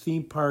nostalgic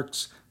theme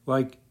parks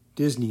like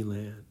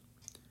Disneyland.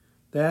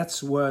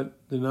 That's what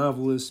the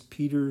novelist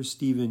Peter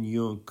Stephen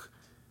Jungk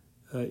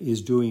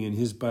is doing in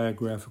his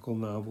biographical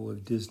novel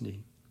of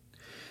Disney.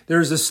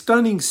 There is a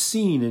stunning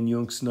scene in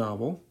Jungk's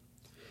novel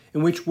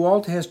in which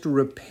Walt has to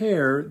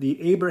repair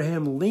the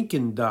Abraham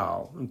Lincoln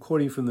doll, I'm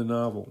quoting from the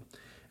novel,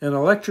 an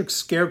electric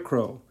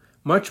scarecrow,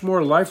 much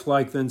more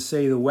lifelike than,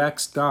 say, the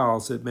wax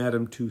dolls at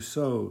Madame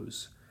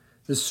Tussauds.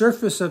 The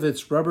surface of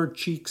its rubber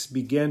cheeks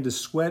began to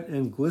sweat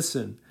and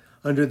glisten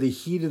under the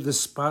heat of the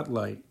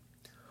spotlight.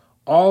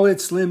 All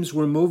its limbs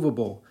were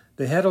movable.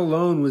 The head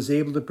alone was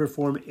able to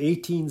perform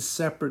 18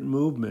 separate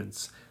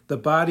movements, the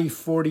body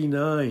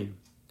 49,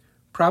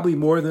 probably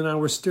more than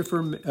our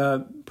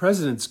stiffer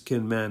presidents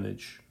can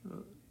manage.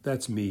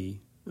 That's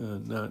me,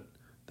 not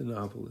the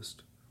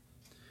novelist.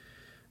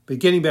 But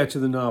getting back to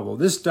the novel,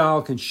 this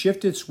doll can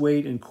shift its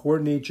weight and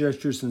coordinate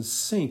gestures in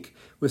sync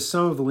with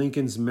some of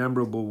Lincoln's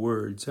memorable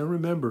words. I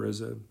remember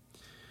as a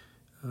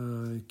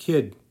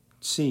kid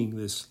seeing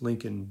this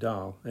Lincoln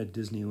doll at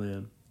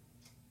Disneyland.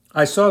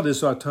 I saw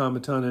this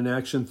automaton in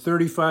action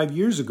 35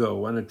 years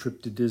ago on a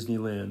trip to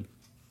Disneyland,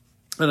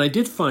 and I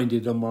did find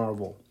it a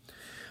marvel,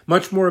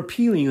 much more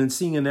appealing than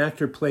seeing an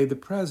actor play the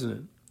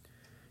president.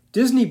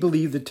 Disney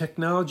believed that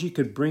technology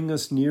could bring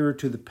us nearer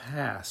to the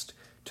past,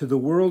 to the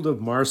world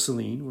of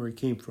Marceline, where he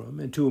came from,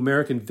 and to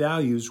American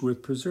values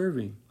worth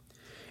preserving.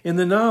 In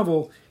the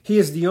novel, he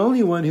is the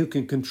only one who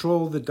can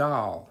control the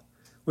doll,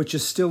 which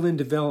is still in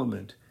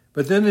development,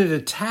 but then it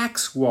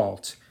attacks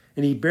Walt,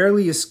 and he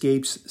barely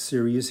escapes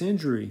serious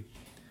injury.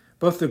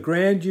 Both the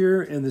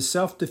grandeur and the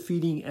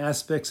self-defeating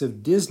aspects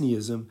of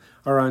Disneyism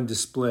are on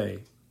display.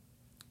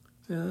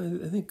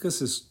 I think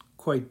this is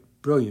quite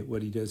brilliant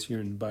what he does here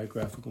in the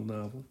biographical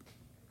novel.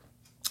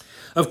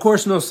 Of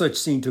course, no such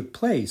scene took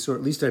place, or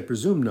at least I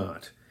presume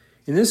not.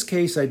 In this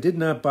case, I did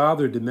not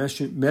bother to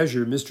measure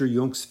Mr.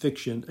 Jungk's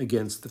fiction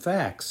against the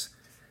facts.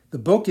 The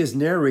book is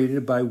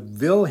narrated by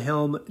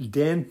Wilhelm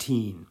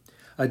Dantine,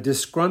 a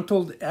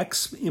disgruntled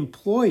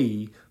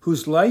ex-employee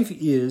whose life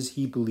is,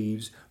 he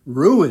believes,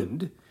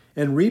 ruined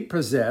and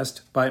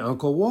repossessed by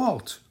Uncle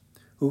Walt,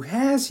 who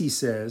has, he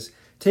says,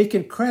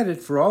 taken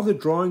credit for all the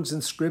drawings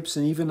and scripts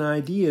and even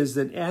ideas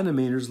that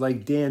animators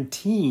like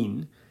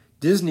Dantine,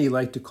 Disney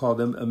liked to call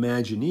them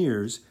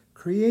Imagineers,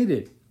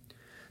 created.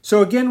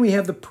 So again, we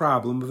have the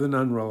problem of an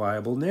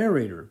unreliable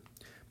narrator.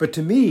 But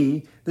to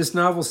me, this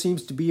novel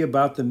seems to be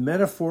about the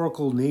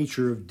metaphorical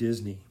nature of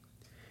Disney.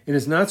 It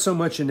is not so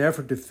much an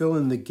effort to fill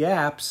in the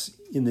gaps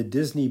in the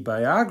Disney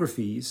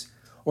biographies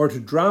or to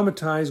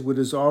dramatize what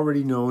is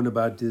already known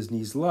about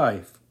Disney's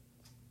life.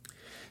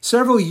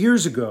 Several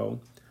years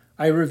ago,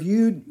 I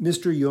reviewed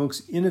Mr.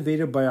 Jungk's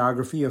innovative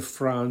biography of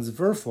Franz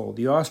Werfel,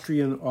 the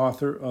Austrian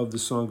author of The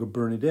Song of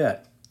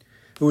Bernadette,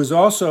 who was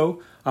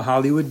also a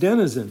Hollywood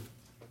denizen.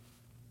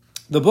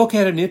 The book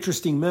had an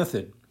interesting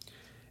method.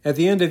 At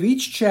the end of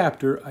each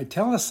chapter,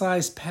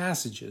 italicized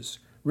passages,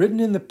 written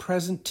in the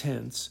present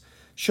tense,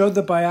 showed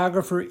the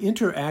biographer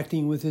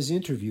interacting with his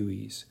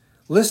interviewees,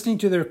 listening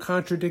to their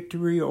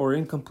contradictory or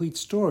incomplete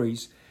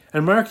stories,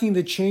 and marking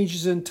the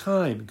changes in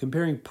time,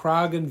 comparing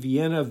Prague and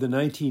Vienna of the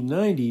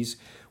 1990s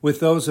with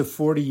those of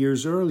 40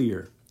 years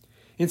earlier.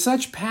 In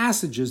such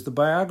passages, the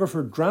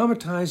biographer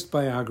dramatized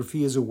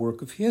biography as a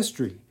work of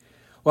history,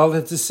 while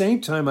at the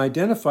same time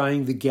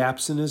identifying the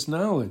gaps in his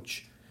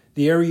knowledge,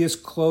 the areas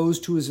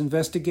closed to his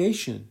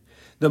investigation,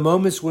 the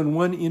moments when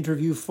one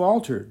interview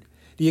faltered,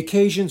 the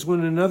occasions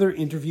when another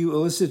interview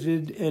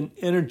elicited an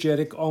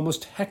energetic,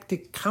 almost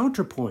hectic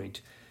counterpoint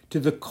to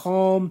the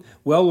calm,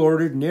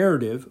 well-ordered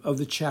narrative of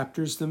the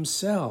chapters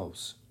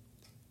themselves.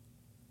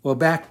 Well,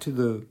 back to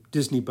the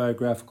Disney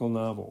biographical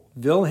novel.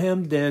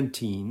 Wilhelm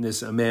Dantine,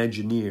 this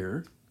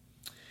Imagineer,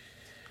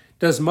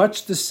 does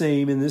much the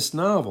same in this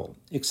novel,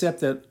 except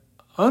that,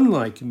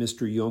 unlike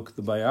Mr. Jungk,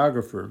 the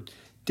biographer,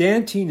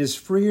 Dantine is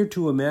freer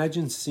to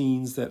imagine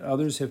scenes that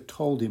others have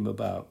told him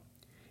about.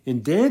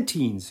 In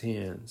Dantine's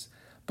hands,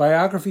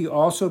 biography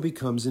also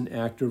becomes an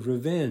act of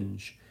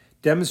revenge,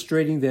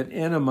 demonstrating that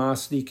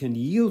animosity can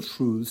yield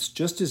truths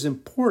just as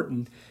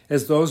important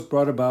as those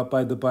brought about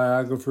by the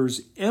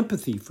biographer's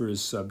empathy for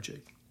his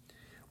subject.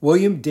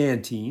 William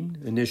Dantine,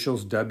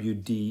 initials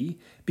W.D.,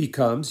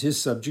 becomes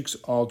his subject's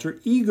alter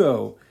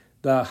ego,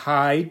 the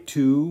Hyde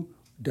to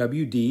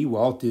W.D.,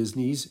 Walt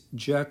Disney's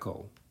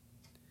Jekyll.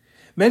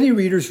 Many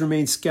readers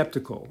remain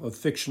skeptical of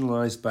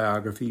fictionalized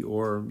biography,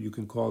 or you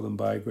can call them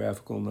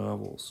biographical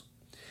novels.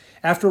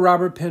 After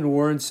Robert Penn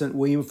Warren sent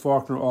William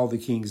Faulkner All the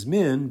King's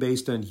Men,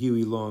 based on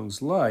Huey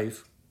Long's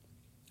life,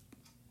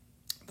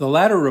 the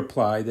latter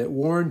replied that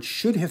Warren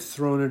should have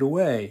thrown it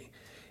away,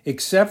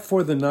 except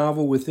for the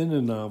novel within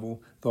a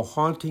novel, The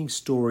Haunting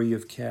Story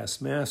of Cass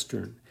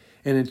Mastern,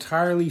 an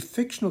entirely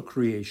fictional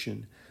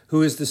creation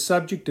who is the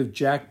subject of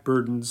Jack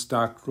Burton's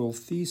doctoral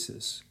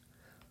thesis.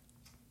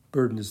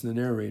 Burton is the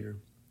narrator.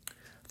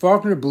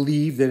 Faulkner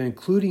believed that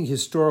including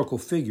historical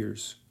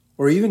figures,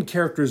 or even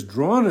characters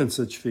drawn on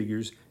such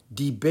figures,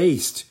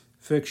 debased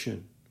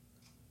fiction.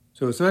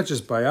 So it's not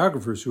just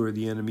biographers who are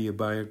the enemy of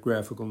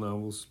biographical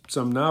novels.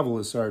 Some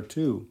novelists are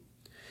too.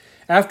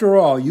 After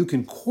all, you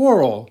can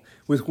quarrel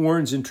with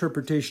Warren's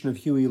interpretation of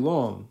Huey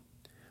Long,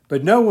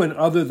 but no one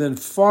other than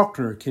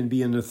Faulkner can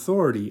be an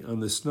authority on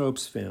the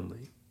Snopes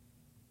family.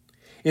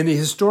 In the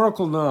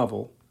historical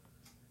novel,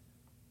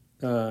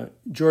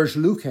 George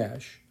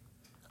Lukács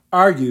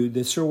argued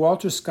that Sir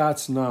Walter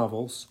Scott's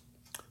novels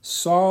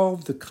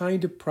solved the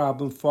kind of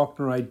problem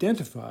Faulkner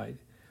identified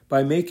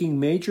by making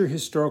major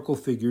historical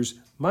figures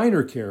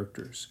minor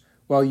characters,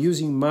 while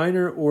using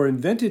minor or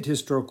invented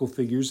historical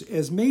figures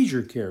as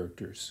major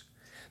characters.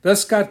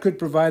 Thus, Scott could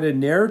provide a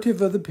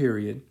narrative of the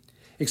period,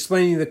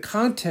 explaining the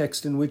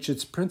context in which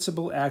its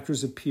principal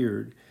actors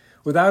appeared,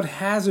 without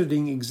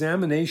hazarding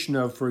examination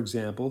of, for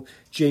example,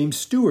 James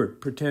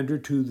Stewart, pretender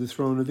to the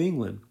throne of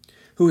England,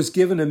 who was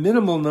given a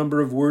minimal number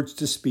of words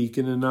to speak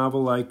in a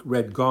novel like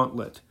Red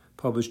Gauntlet,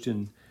 published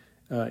in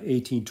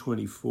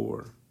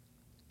 1824.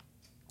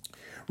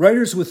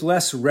 Writers with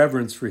less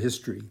reverence for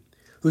history,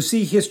 who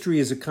see history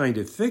as a kind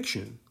of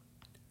fiction,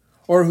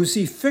 or who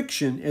see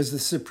fiction as the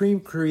supreme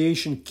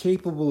creation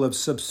capable of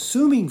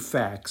subsuming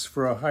facts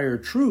for a higher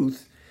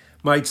truth,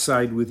 might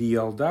side with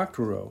E.L.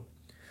 Doctorow,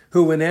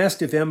 who, when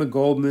asked if Emma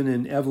Goldman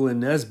and Evelyn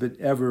Nesbit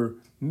ever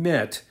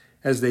met,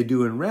 as they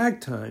do in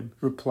Ragtime,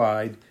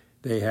 replied,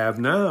 "They have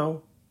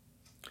now."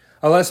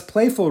 A less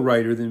playful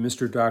writer than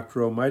Mr.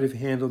 Doctorow might have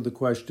handled the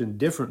question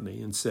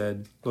differently and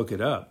said, "Look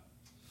it up."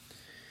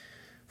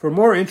 Far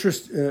more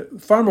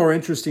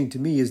interesting to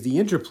me is the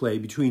interplay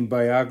between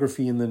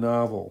biography and the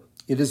novel.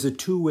 It is a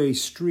two-way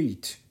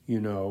street,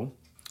 you know.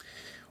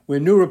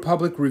 When New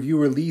Republic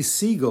reviewer Lee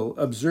Siegel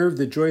observed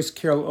that Joyce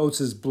Carol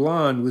Oates'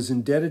 Blonde was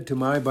indebted to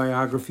my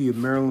biography of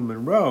Marilyn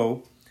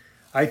Monroe,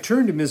 I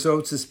turned to Miss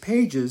Oates'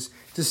 pages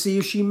to see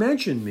if she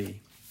mentioned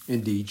me.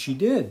 Indeed, she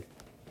did.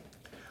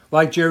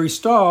 Like Jerry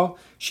Stahl,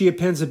 she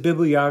appends a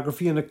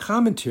bibliography and a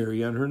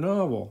commentary on her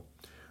novel.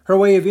 Her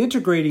way of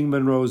integrating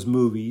Monroe's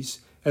movies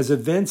as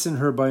events in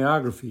her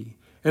biography,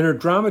 and her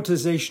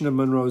dramatization of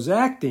Monroe's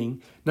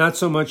acting, not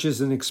so much as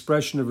an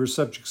expression of her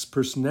subject's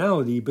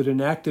personality, but an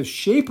active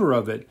shaper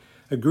of it,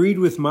 agreed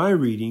with my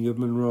reading of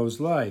Monroe's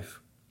life.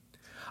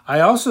 I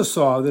also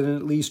saw that in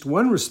at least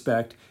one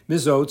respect,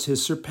 Miss Oates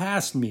has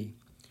surpassed me.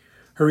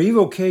 Her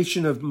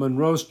evocation of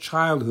Monroe's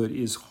childhood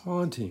is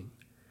haunting.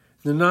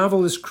 The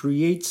novelist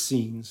creates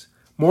scenes,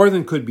 more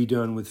than could be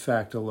done with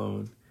fact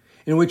alone,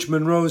 in which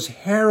Monroe's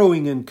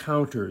harrowing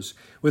encounters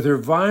with her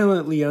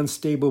violently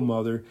unstable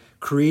mother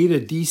create a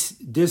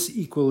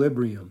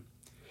disequilibrium.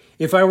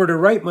 If I were to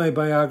write my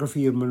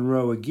biography of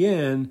Monroe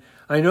again,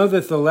 I know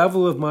that the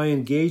level of my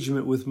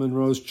engagement with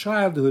Monroe's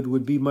childhood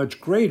would be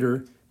much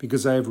greater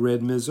because I have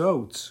read Miss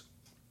Oates.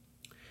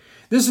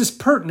 This is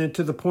pertinent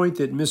to the point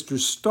that Mr.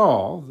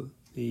 Stahl,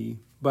 the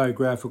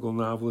biographical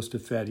novelist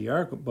of Fatty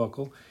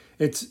Arbuckle,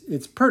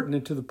 it's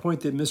pertinent to the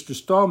point that Mr.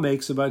 Stahl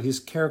makes about his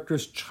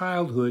character's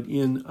childhood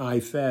in I,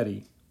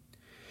 Fatty.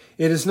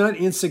 It is not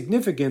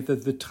insignificant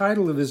that the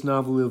title of his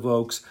novel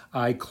evokes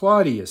I,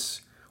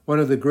 Claudius,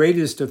 one of the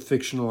greatest of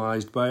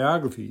fictionalized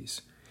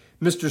biographies.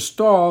 Mr.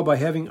 Stahl by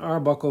having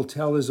Arbuckle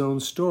tell his own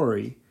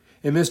story,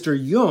 and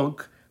Mr.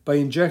 Junk by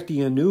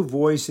injecting a new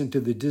voice into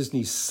the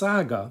Disney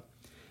saga,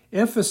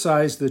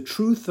 emphasize the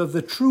truth of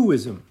the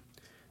truism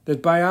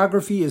that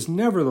biography is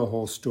never the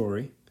whole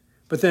story,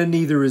 but then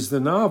neither is the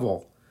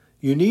novel.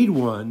 You need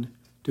one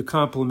to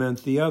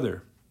complement the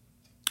other.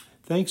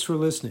 Thanks for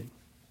listening.